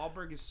buddy. And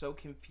Wahlberg is so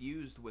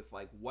confused with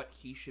like what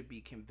he should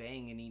be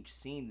conveying in each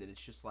scene that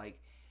it's just like,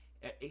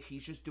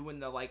 he's just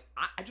doing the like,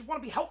 I just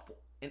want to be helpful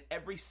in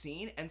every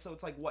scene. And so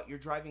it's like, what, you're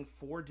driving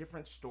 4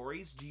 different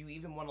stories? Do you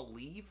even want to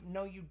leave?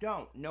 No, you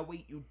don't. No,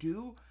 wait, you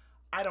do?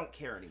 I don't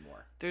care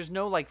anymore. There's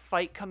no like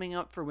fight coming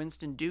up for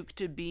Winston Duke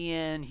to be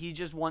in. He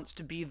just wants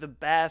to be the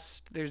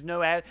best. There's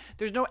no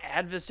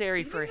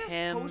adversary for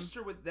him. This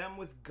poster with them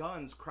with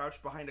guns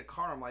crouched behind a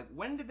car. I'm like,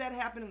 when did that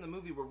happen in the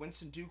movie where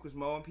Winston Duke was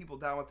mowing people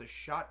down with a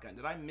shotgun?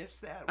 Did I miss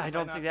that? I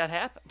don't think that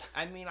happened.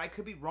 I mean, I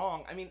could be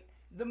wrong. I mean,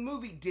 the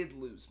movie did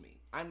lose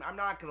me. I'm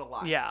not gonna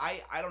lie. Yeah.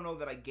 I don't know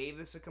that I gave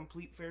this a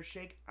complete fair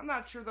shake. I'm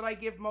not sure that I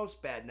give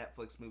most bad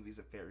Netflix movies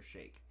a fair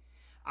shake.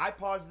 I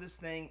paused this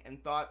thing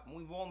and thought,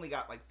 we've only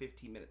got like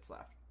 15 minutes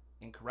left.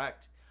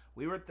 Incorrect.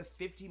 We were at the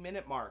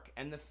 50-minute mark,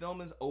 and the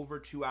film is over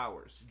 2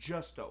 hours.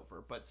 Just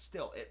over. But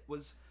still, it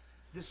was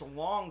this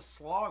long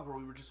slog where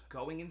we were just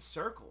going in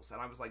circles. And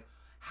I was like,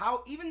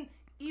 how, even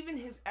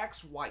his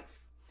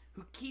ex-wife,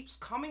 who keeps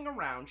coming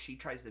around, she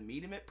tries to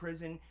meet him at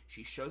prison,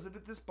 she shows up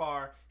at this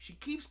bar, she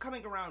keeps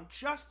coming around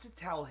just to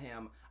tell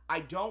him, I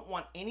don't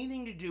want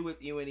anything to do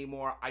with you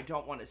anymore. I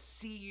don't want to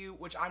see you,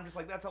 which I'm just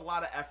like, that's a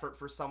lot of effort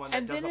for someone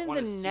that doesn't want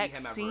to see him ever again.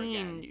 And then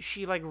in the next scene,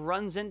 she like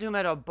runs into him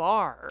at a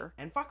bar.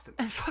 And fucks him.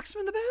 And fucks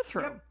him in the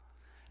bathroom. Yep.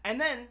 And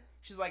then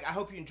she's like, I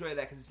hope you enjoy that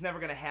because it's never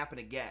going to happen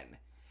again.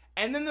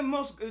 And then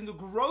the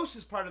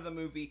grossest part of the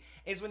movie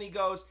is when he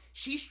goes,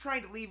 she's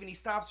trying to leave and he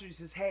stops her and he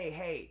says,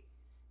 hey,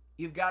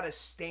 you've got a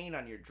stain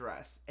on your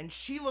dress. And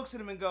she looks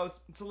at him and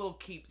goes, it's a little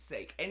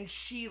keepsake. And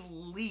she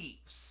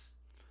leaves.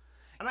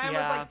 And I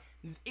was like,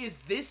 is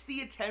this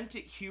the attempt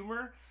at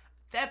humor?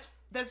 That's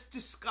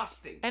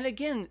disgusting. And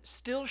again,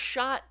 still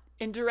shot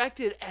and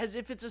directed as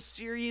if it's a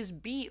serious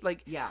beat.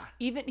 Like,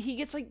 even he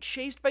gets like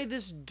chased by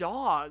this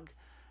dog,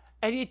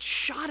 and it's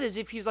shot as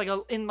if he's like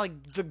in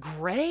like the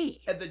grave.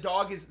 And the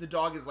dog is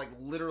like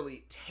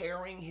literally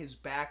tearing his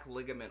back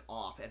ligament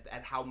off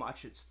at how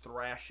much it's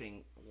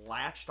thrashing,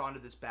 latched onto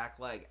this back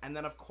leg. And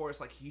then of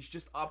course, like, he's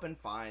just up and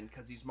fine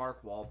because he's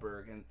Mark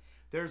Wahlberg, and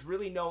there's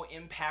really no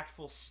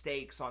impactful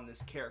stakes on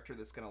this character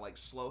that's going to, like,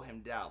 slow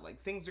him down. Like,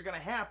 things are going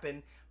to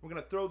happen. We're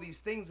going to throw these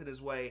things in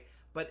his way,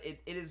 but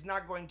it is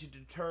not going to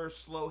deter,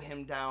 slow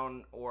him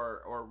down,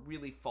 or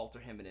really falter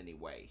him in any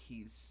way.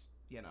 He's,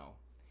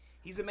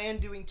 he's a man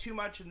doing too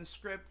much in the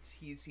script.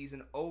 He's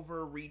an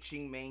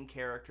overreaching main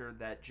character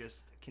that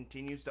just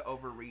continues to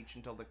overreach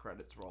until the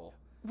credits roll.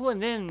 Well,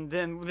 and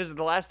then this is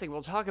the last thing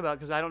we'll talk about,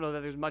 because I don't know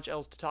that there's much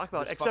else to talk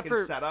about, this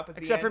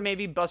except for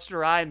maybe Busta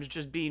Rhymes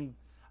just being...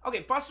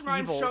 Okay, Busta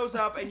Rhymes shows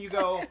up and you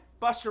go,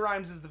 Busta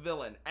Rhymes is the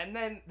villain. And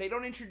then they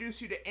don't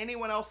introduce you to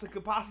anyone else that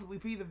could possibly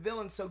be the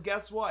villain, so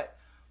guess what?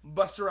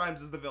 Busta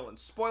Rhymes is the villain.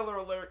 Spoiler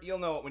alert, you'll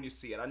know it when you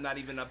see it. I'm not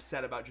even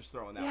upset about just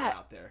throwing that one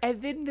out there.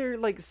 And then they're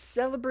like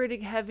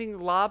celebrating having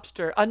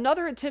lobster.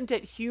 Another attempt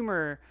at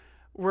humor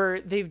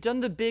where they've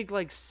done the big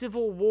like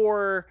Civil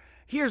War,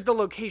 here's the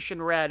location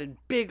we're at in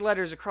big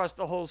letters across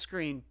the whole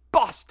screen.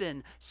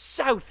 Boston,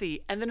 Southie,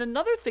 and then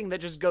another thing that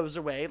just goes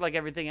away, like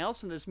everything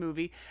else in this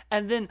movie,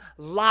 and then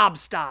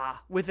Lobster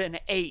with an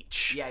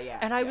H. Yeah.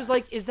 And I was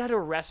like, is that a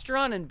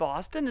restaurant in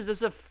Boston? Is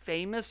this a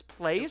famous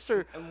place?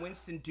 And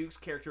Winston Duke's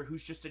character,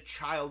 who's just a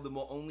child and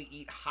will only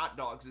eat hot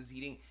dogs, is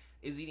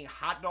eating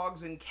hot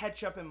dogs and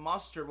ketchup and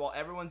mustard while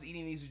everyone's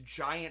eating these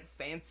giant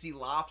fancy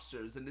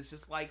lobsters, and it's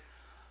just like,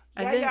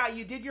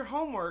 you did your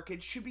homework.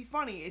 It should be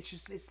funny.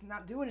 It's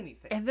not doing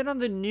anything. And then on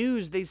the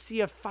news, they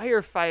see a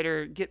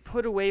firefighter get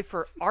put away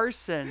for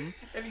arson.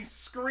 And he's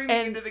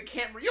screaming into the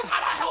camera, you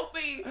gotta help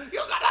me! You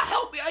gotta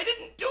help me! I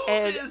didn't do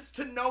this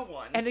to no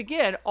one! And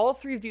again, all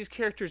three of these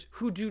characters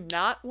who do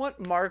not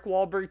want Mark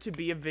Wahlberg to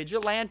be a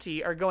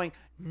vigilante are going,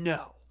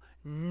 no.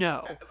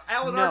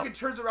 Alan Arkin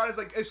turns around and is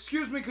like,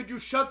 excuse me, could you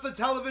shut the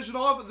television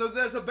off?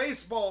 There's a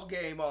baseball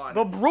game on.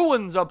 The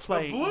Bruins are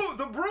playing.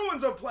 The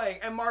Bruins are playing.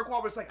 And Mark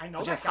Wahlberg's like, I know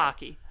that guy. Just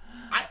hockey.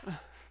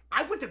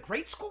 I went to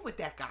grade school with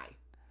that guy.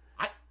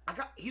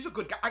 He's a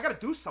good guy. I gotta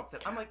do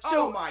something. I'm like,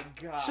 oh my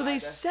God. So they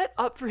set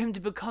up for him to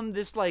become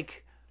this,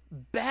 like,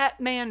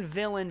 Batman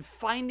villain,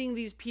 finding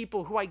these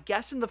people who I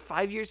guess in the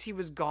 5 years he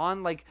was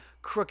gone, like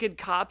crooked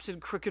cops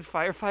and crooked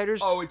firefighters.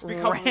 Oh, it's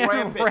become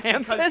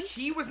rampant because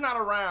he was not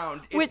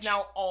around. It's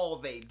now all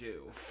they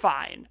do.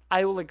 Fine.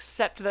 I will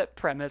accept that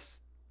premise.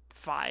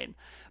 Fine.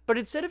 But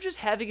instead of just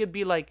having it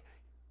be like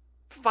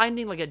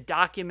finding like a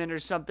document or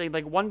something,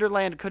 like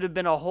Wonderland could have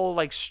been a whole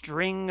like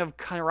string of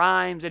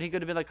crimes, and he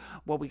could have been like,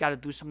 well, we got to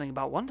do something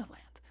about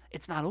Wonderland.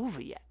 It's not over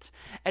yet.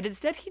 And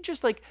instead he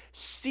just like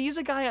sees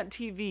a guy on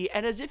TV,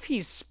 and as if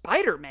he's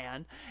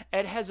Spider-Man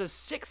and has a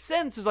sixth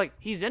sense, is like,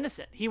 he's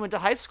innocent. He went to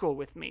high school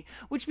with me,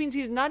 which means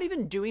he's not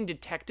even doing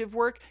detective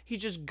work.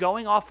 He's just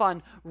going off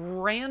on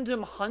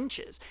random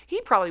hunches.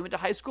 He probably went to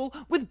high school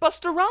with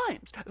Busta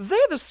Rhymes. They're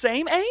the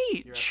same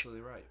age. You're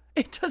absolutely right.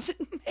 It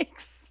doesn't make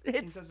sense.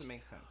 It doesn't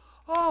make sense.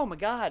 Oh my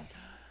God.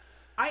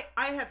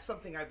 I have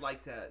something I'd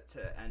like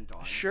to end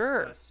on.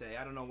 Sure. Say,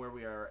 I don't know where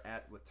we are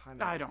at with time.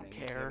 I don't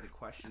care. If you have any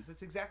questions?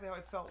 It's exactly how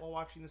I felt while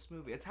watching this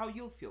movie. It's how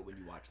you'll feel when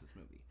you watch this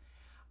movie.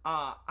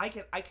 I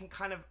can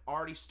kind of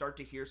already start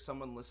to hear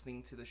someone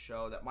listening to the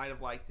show that might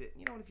have liked it.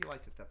 You know what? If you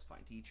liked it, that's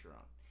fine. To each your own.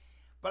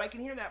 But I can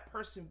hear that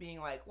person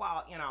being like,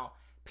 well,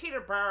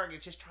 Peter Berg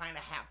is just trying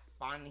to have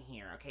fun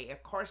here. Okay,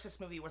 of course this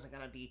movie wasn't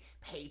going to be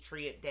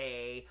Patriot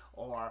Day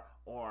or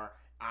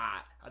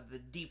the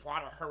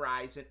Deepwater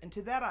Horizon. And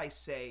to that I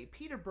say,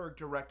 Peter Berg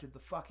directed the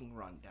fucking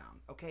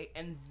Rundown, okay?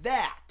 And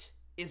that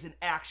is an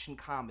action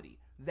comedy.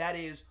 That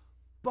is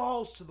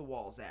balls to the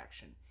walls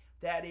action.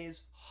 That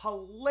is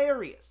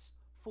hilarious,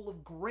 full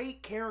of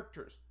great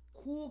characters,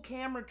 cool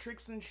camera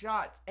tricks and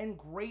shots, and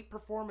great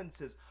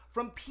performances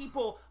from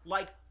people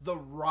like The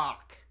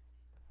Rock.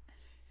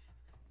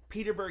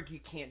 Peter Berg, you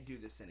can't do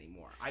this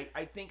anymore.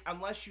 I think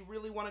unless you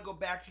really want to go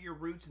back to your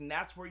roots and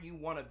that's where you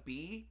want to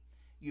be,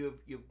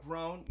 you've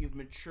grown, you've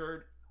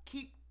matured.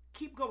 Keep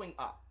going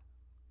up.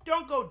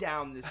 Don't go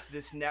down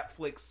this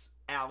Netflix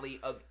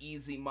alley of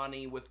easy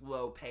money with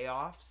low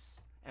payoffs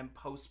and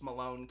Post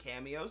Malone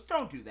cameos.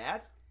 Don't do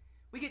that.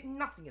 We get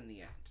nothing in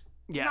the end.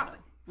 Yeah,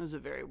 nothing. It was a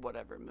very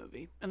whatever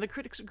movie. And the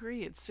critics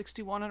agree. It's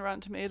 61 on Rotten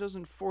Tomatoes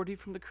and 40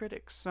 from the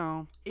critics,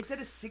 so... It's at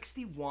a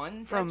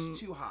 61? That's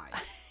too high.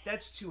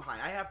 That's too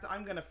high.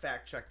 I'm going to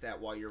fact check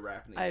that while you're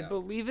wrapping it up. I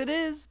believe it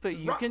is, but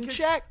you can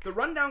check. The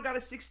Rundown got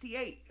a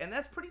 68, and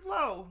that's pretty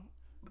low.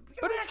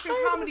 But it's action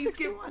higher than comedies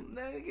 61.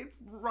 get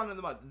run in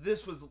the mud.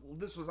 This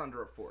was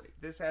under a 40.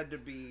 This had to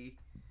be...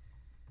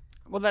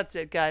 Well, that's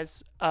it,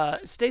 guys.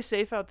 Stay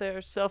safe out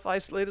there.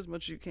 Self-isolate as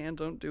much as you can.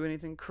 Don't do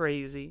anything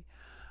crazy.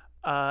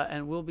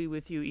 And we'll be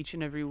with you each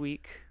and every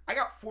week. I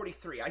got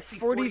 43. I see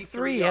 43.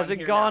 43 Has on it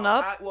here gone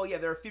now. up? Well, yeah,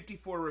 there are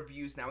 54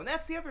 reviews now, and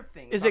that's the other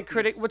thing. Is it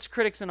critic? What's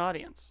critics and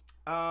audience?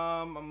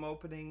 I'm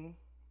opening.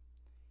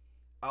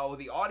 Oh,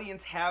 the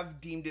audience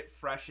have deemed it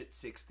fresh at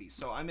 60,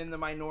 so I'm in the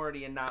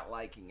minority and not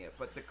liking it.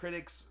 But the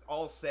critics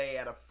all say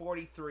at a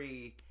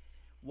 43.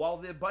 While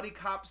the buddy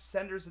cop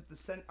centers at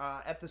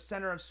the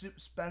center of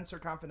Spencer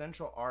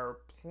Confidential are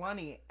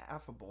plenty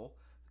affable,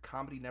 the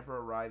comedy never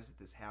arrives at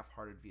this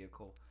half-hearted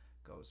vehicle.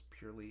 Goes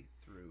purely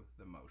through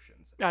the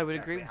motions. I would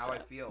agree with how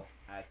that. I feel.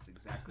 That's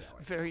exactly how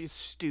I feel. Very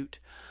astute.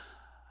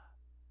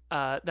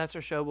 That's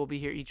our show. We'll be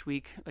here each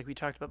week, like we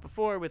talked about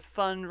before, with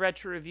fun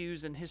retro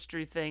reviews and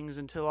history things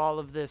until all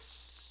of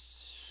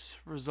this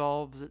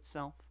resolves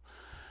itself.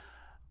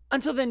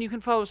 Until then, you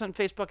can follow us on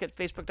Facebook at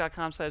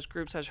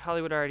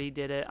facebook.com/group/Hollywood Already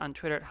Did It, on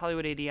Twitter at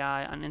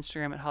HollywoodADI, on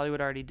Instagram at Hollywood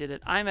Already Did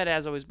It. I'm at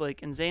As Always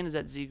Blake, and Zane is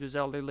at Zeguz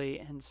Elderly.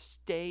 And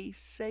stay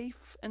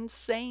safe and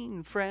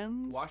sane,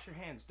 friends. Wash your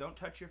hands. Don't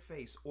touch your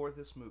face or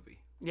this movie.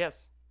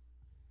 Yes.